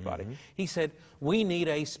Communist Party, he said, "We need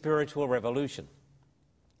a spiritual revolution."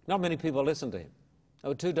 Not many people listened to him. They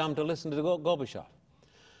were too dumb to listen to Gorbachev.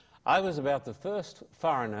 I was about the first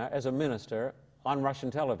foreigner as a minister on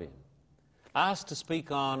Russian television, asked to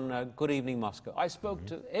speak on Good Evening Moscow. I spoke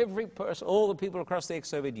to every person, all the people across the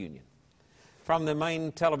ex-Soviet Union, from the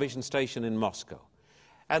main television station in Moscow.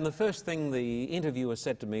 And the first thing the interviewer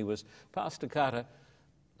said to me was, "Pastor Carter,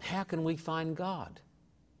 how can we find God?"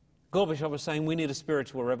 Gorbachev was saying we need a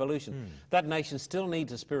spiritual revolution. That nation still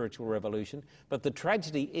needs a spiritual revolution, but the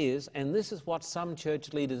tragedy is, and this is what some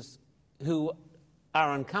church leaders who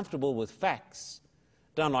are uncomfortable with facts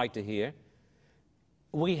don't like to hear,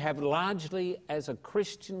 we have largely, as a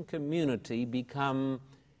Christian community, become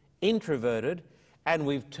introverted, and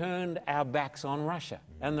we've turned our backs on Russia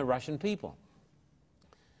and the Russian people.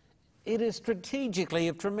 It is strategically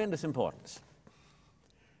of tremendous importance.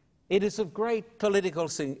 It is of great political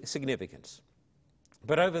significance.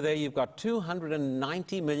 But over there you've got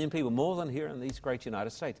 290 million people, more than here in these great United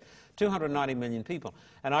States. 290 million people.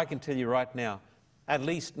 And I can tell you right now, at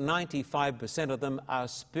least 95% of them are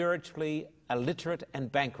spiritually illiterate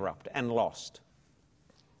and bankrupt and lost.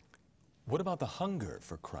 What about the hunger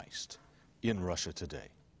for Christ in Russia today?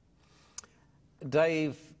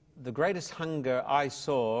 Dave, the greatest hunger I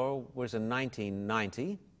saw was in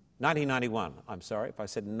 1991. I'm sorry, if I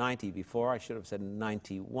said 90 before, I should have said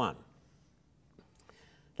 91.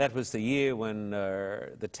 That was the year when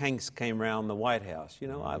the tanks came around the White House. You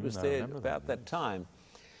know, I was there about that time.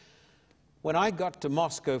 When I got to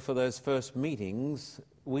Moscow for those first meetings,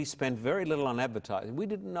 we spent very little on advertising. We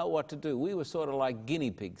didn't know what to do. We were sort of like guinea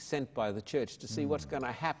pigs sent by the church to see what's going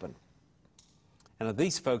to happen. And if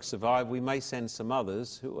these folks survive, we may send some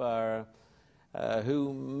others who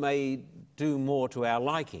may do more to our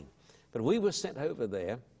liking. But we were sent over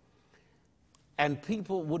there, and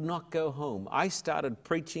people would not go home. I started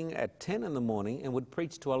preaching at 10 in the morning and would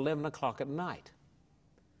preach to 11 o'clock at night.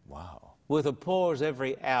 Wow. With a pause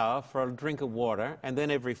every hour for a drink of water, and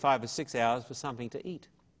then every 5 or 6 hours for something to eat.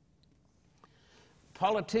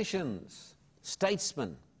 Politicians,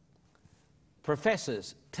 statesmen,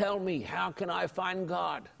 professors tell me, how can I find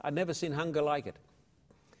God? I'd never seen hunger like it.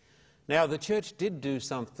 Now, the church did do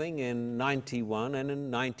something in 91 and in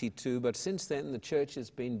 92, but since then the church has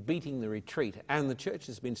been beating the retreat, and the church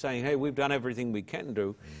has been saying, hey, we've done everything we can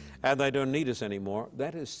do, and they don't need us anymore.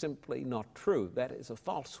 That is simply not true. That is a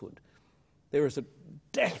falsehood. There is a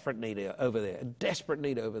desperate need over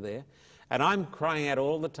there, and I'm crying out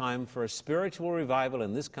all the time for a spiritual revival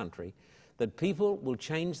in this country, that people will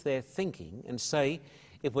change their thinking and say,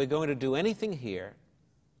 if we're going to do anything here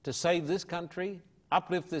to save this country,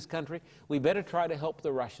 uplift this country, we better try to help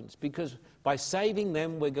the Russians, because by saving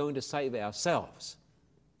them, we're going to save ourselves,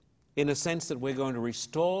 in a sense that we're going to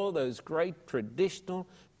restore those great traditional,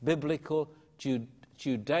 biblical,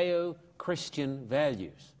 Judeo-Christian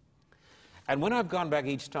values. And when I've gone back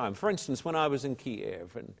each time, for instance, when I was in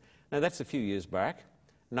Kiev, and now that's a few years back,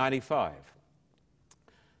 95,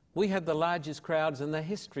 we had the largest crowds in the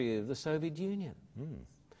history of the Soviet Union.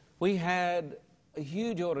 We had a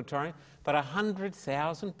huge auditorium, but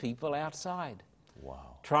 100,000 people outside.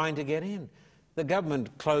 Wow. Trying to get in. The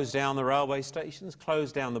government closed down the railway stations,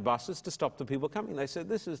 closed down the buses to stop the people coming. They said,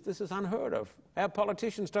 this is unheard of. Our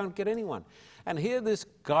politicians don't get anyone. And here this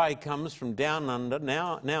guy comes from down under,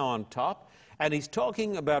 now on top, and he's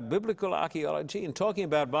talking about biblical archaeology and talking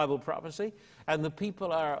about Bible prophecy, and the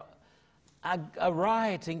people are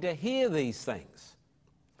rioting to hear these things.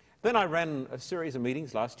 Then I ran a series of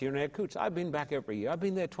meetings last year in Irkutsk. I've been back every year. I've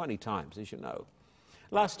been there 20 times, as you know.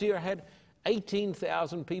 Last year I had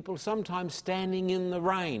 18,000 people, sometimes standing in the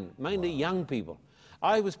rain, mainly young people.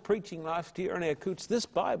 I was preaching last year in Irkutsk this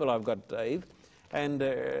Bible I've got, Dave, and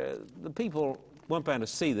the people won't be able to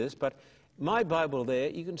see this, but my Bible there,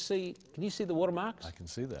 you can see you see the watermarks? I can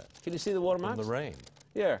see that. Can you see the watermarks? From the rain.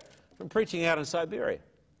 Yeah, from preaching out in Siberia.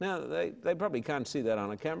 Now, they probably can't see that on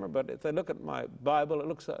a camera, but if they look at my Bible, it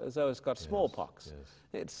looks as though it's got smallpox. Yes.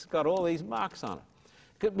 It's got all these marks on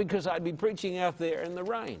it. Because I'd be preaching out there in the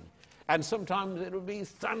rain. And sometimes it would be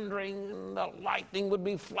thundering, and the lightning would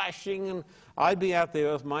be flashing, and I'd be out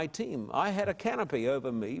there with my team. I had a canopy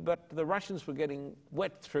over me, but the Russians were getting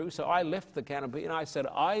wet through, so I left the canopy, and I said,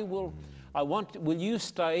 will you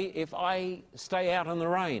stay if I stay out in the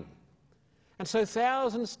rain? And so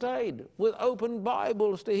thousands stayed with open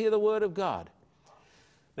Bibles to hear the Word of God.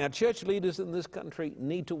 Now, church leaders in this country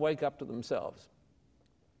need to wake up to themselves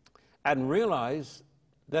and realize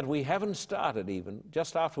that we haven't started even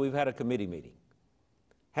just after we've had a committee meeting.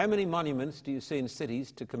 How many monuments do you see in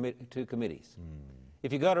cities to committees?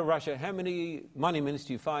 If you go to Russia, how many monuments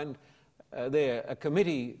do you find there? A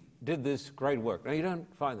committee did this great work. No, you don't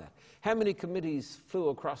find that. How many committees flew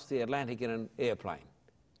across the Atlantic in an airplane?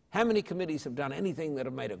 How many committees have done anything that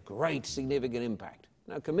have made a great, significant impact?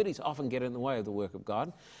 Now, committees often get in the way of the work of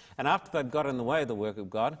God, and after they've got in the way of the work of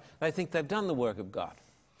God, they think they've done the work of God.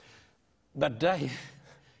 But Dave,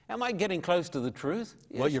 am I getting close to the truth?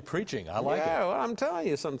 Yes. Well, you're preaching. I like it. Yeah, well, I'm telling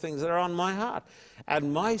you some things that are on my heart.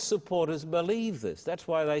 And my supporters believe this. That's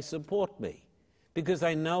why they support me, because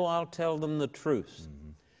they know I'll tell them the truth.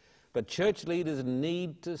 But church leaders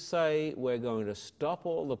need to say, we're going to stop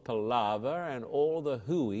all the palaver and all the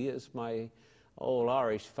hooey, as my old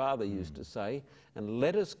Irish father used to say, and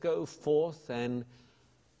let us go forth and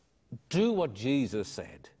do what Jesus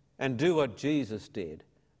said and do what Jesus did.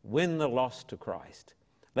 Win the lost to Christ.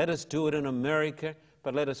 Let us do it in America,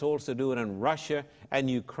 but let us also do it in Russia and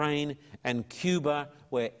Ukraine and Cuba,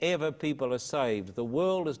 wherever people are saved. The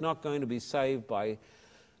world is not going to be saved by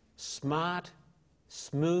smart,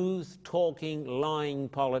 smooth, talking, lying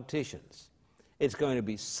politicians. It's going to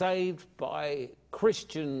be saved by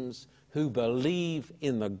Christians who believe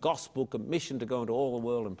in the gospel, commissioned to go into all the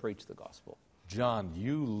world and preach the gospel. John,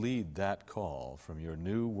 you lead that call from your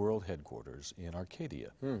new world headquarters in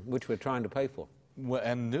Arcadia. Which we're trying to pay for. Well,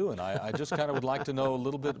 and I just kind of would like to know a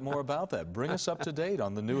little bit more about that. Bring us up to date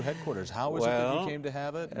on the new headquarters. How is it that you came to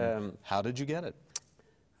have it? How did you get it?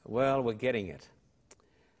 Well, we're getting it.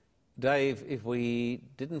 Dave, if we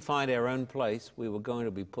didn't find our own place, we were going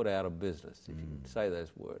to be put out of business, if you can say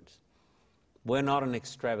those words. We're not an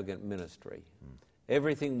extravagant ministry.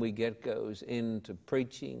 Everything we get goes into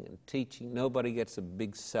preaching and teaching. Nobody gets a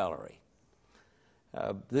big salary.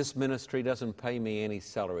 This ministry doesn't pay me any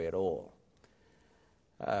salary at all.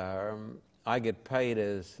 I get paid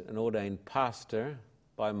as an ordained pastor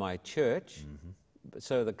by my church.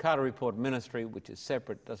 So the Carter Report ministry, which is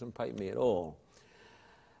separate, doesn't pay me at all.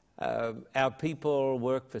 Our people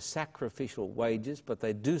work for sacrificial wages, but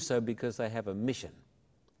they do so because they have a mission.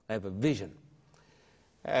 They have a vision.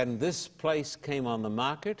 And this place came on the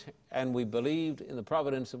market, and we believed in the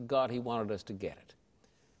providence of God. He wanted us to get it.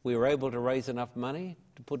 We were able to raise enough money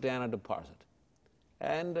to put down a deposit.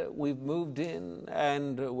 And we've moved in,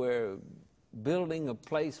 and we're building a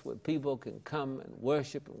place where people can come and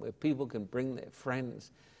worship, and where people can bring their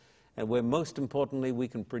friends, and where, most importantly, we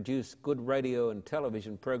can produce good radio and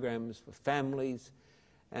television programs for families,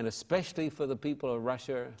 and especially for the people of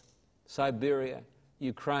Russia, Siberia,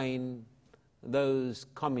 Ukraine, those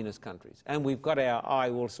communist countries. And we've got our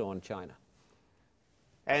eye also on China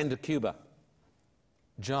and Cuba.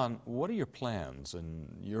 John, what are your plans and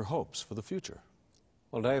your hopes for the future?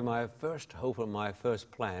 Well, Dave, my first hope and my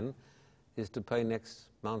first plan is to pay next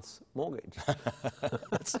month's mortgage.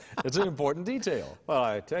 It's an important detail. Well,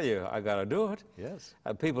 I tell you, I got to do it. Yes.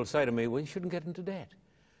 People say to me, well, you shouldn't get into debt.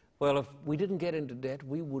 Well, if we didn't get into debt,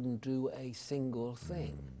 we wouldn't do a single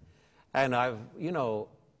thing. And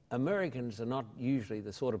Americans are not usually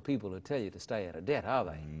the sort of people who tell you to stay out of debt, are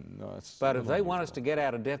they? No, it's but if they want us to get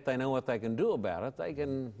out of debt, they know what they can do about it. They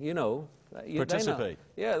can, participate.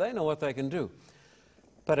 They know what they can do.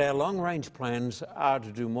 But our long-range plans are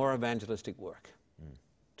to do more evangelistic work,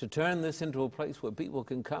 to turn this into a place where people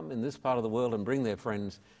can come in this part of the world and bring their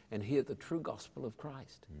friends and hear the true gospel of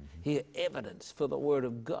Christ, hear evidence for the Word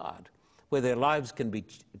of God, where their lives can be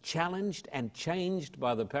challenged and changed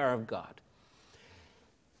by the power of God.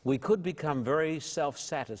 We could become very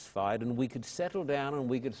self-satisfied, and we could settle down and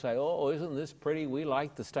we could say, oh, isn't this pretty? We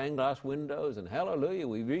like the stained glass windows, and hallelujah,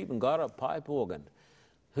 we've even got a pipe organ.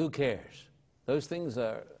 Who cares? Those things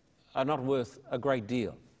are not worth a great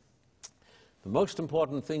deal. The most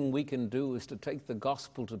important thing we can do is to take the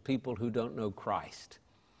gospel to people who don't know Christ.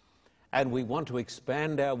 And we want to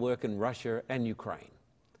expand our work in Russia and Ukraine,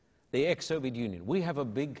 the ex-Soviet Union. We have a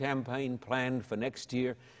big campaign planned for next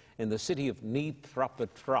year in the city of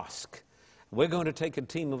Dnipropetrovsk. We're going to take a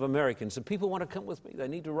team of Americans. If people want to come with me, they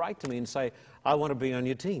need to write to me and say, I want to be on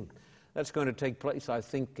your team. That's going to take place, I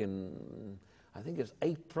think it's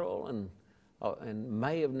April and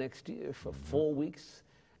May of next year for 4 weeks.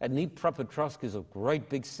 And Dnipropetrovsk is a great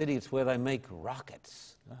big city. It's where they make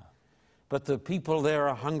rockets. But the people there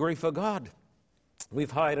are hungry for God.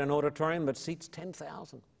 We've hired an auditorium that seats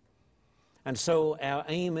 10,000. And so our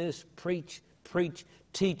aim is preach,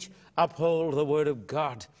 teach, uphold the Word of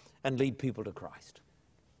God, and lead people to Christ.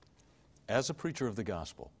 As a preacher of the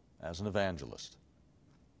gospel, as an evangelist,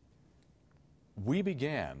 we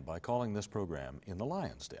began by calling this program In the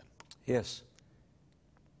Lion's Den. Yes.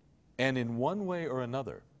 And in one way or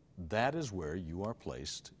another, that is where you are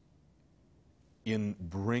placed in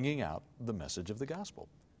bringing out the message of the gospel.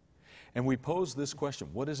 And we pose this question: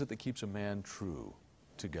 what is it that keeps a man true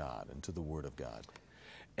to God and to the Word of God?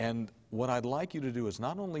 And what I'd like you to do is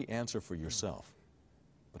not only answer for yourself,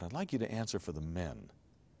 but I'd like you to answer for the men,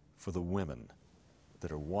 for the women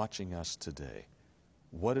that are watching us today.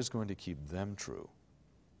 What is going to keep them true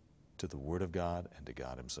to the Word of God and to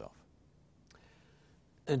God Himself?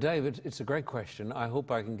 And David, it's a great question. I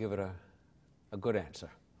hope I can give it a good answer.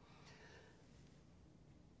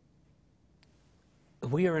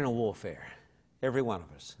 We are in a warfare, every one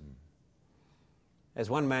of us. As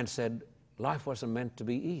one man said, life wasn't meant to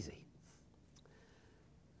be easy.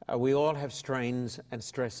 We all have strains and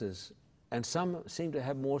stresses, and some seem to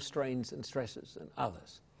have more strains and stresses than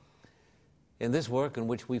others. In this work in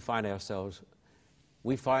which we find ourselves,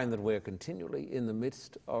 we find that we're continually in the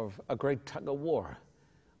midst of a great tug of war.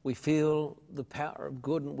 We feel the power of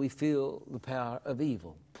good and we feel the power of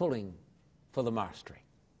evil pulling for the mastery.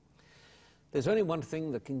 There's only one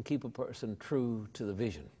thing that can keep a person true to the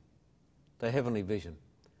vision, the heavenly vision,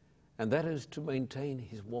 and that is to maintain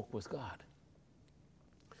his walk with God.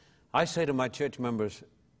 I say to my church members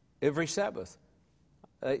every Sabbath,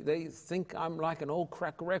 they think I'm like an old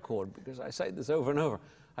crack record because I say this over and over.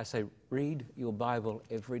 I say, read your Bible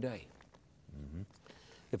every day. Mm-hmm.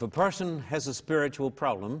 If a person has a spiritual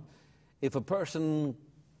problem, if a person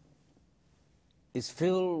is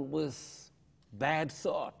filled with bad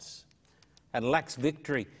thoughts and lacks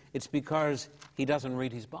victory, it's because he doesn't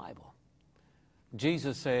read his Bible.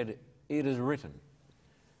 Jesus said, it is written,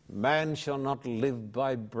 man shall not live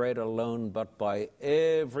by bread alone, but by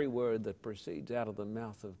every word that proceeds out of the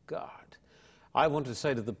mouth of God. I want to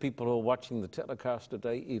say to the people who are watching the telecast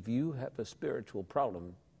today, if you have a spiritual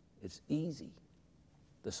problem, it's easy.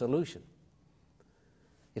 The solution.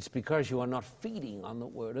 It's because you are not feeding on the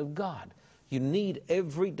Word of God. You need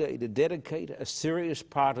every day to dedicate a serious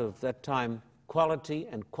part of that time, quality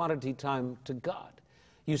and quantity time, to God.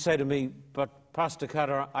 You say to me, but Pastor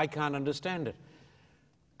Carter, I can't understand it.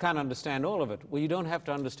 Can't understand all of it. Well, you don't have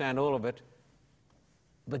to understand all of it,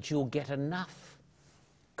 but you'll get enough.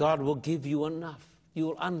 God will give you enough.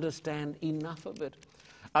 You'll understand enough of it.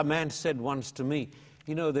 A man said once to me,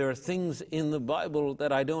 you know, there are things in the Bible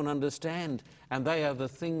that I don't understand, and they are the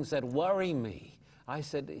things that worry me. I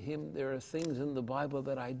said to him, there are things in the Bible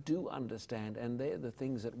that I do understand, and they're the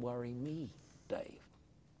things that worry me, Dave.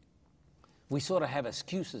 We sort of have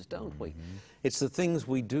excuses, don't we? Mm-hmm. It's the things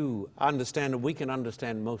we do understand, and we can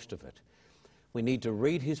understand most of it. We need to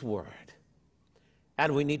read His Word,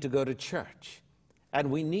 and we need to go to church, and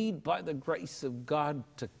we need, by the grace of God,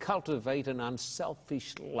 to cultivate an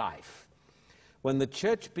unselfish life. When the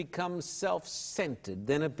church becomes self-centered,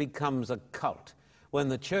 then it becomes a cult. When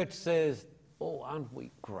the church says, oh, aren't we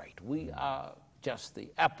great? We are just the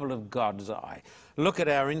apple of God's eye. Look at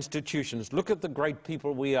our institutions. Look at the great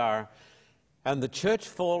people we are. And the church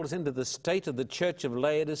falls into the state of the church of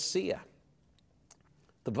Laodicea.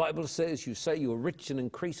 The Bible says, you say you are rich and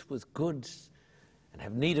increase with goods and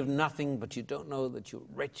have need of nothing, but you don't know that you're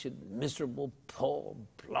wretched, miserable, poor,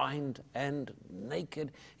 blind, and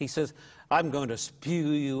naked. He says, I'm going to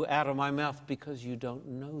spew you out of my mouth because you don't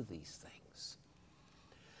know these things.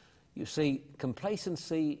 You see,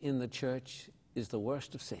 complacency in the church is the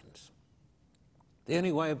worst of sins. The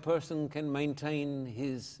only way a person can maintain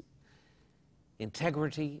his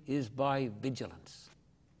integrity is by vigilance,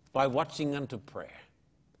 by watching unto prayer,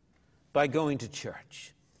 by going to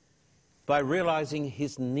church, by realizing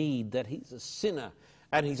his need, that he's a sinner,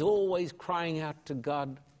 and he's always crying out to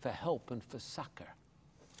God for help and for succor.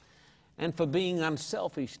 And for being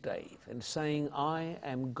unselfish, Dave, and saying, I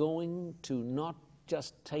am going to not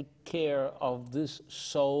just take care of this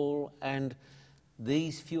soul and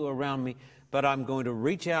these few around me, but I'm going to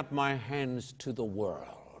reach out my hands to the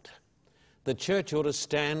world. The church ought to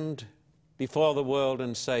stand before the world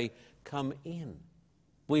and say, come in.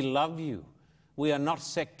 We love you. We are not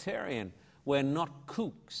sectarian. We're not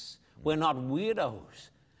kooks. We're not weirdos.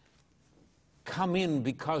 Come in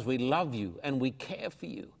because we love you and we care for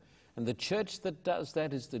you. And the church that does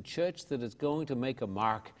that is the church that is going to make a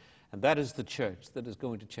mark, and that is the church that is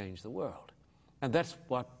going to change the world. And that's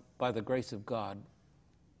what, by the grace of God,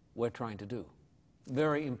 we're trying to do.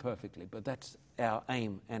 Very imperfectly, but that's our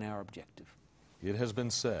aim and our objective. It has been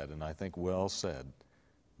said, and I think well said,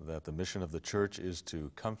 that the mission of the church is to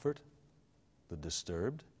comfort the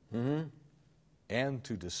disturbed and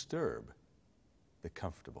to disturb the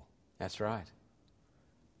comfortable. That's right.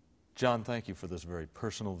 John, thank you for this very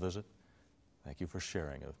personal visit. Thank you for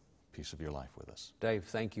sharing a piece of your life with us. Dave,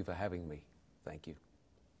 thank you for having me. Thank you.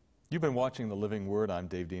 You've been watching The Living Word. I'm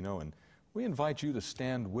Dave Dino, and we invite you to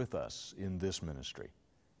stand with us in this ministry.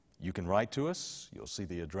 You can write to us. You'll see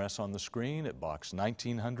the address on the screen at Box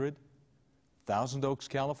 1900, Thousand Oaks,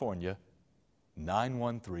 California,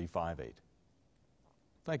 91358.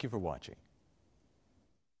 Thank you for watching.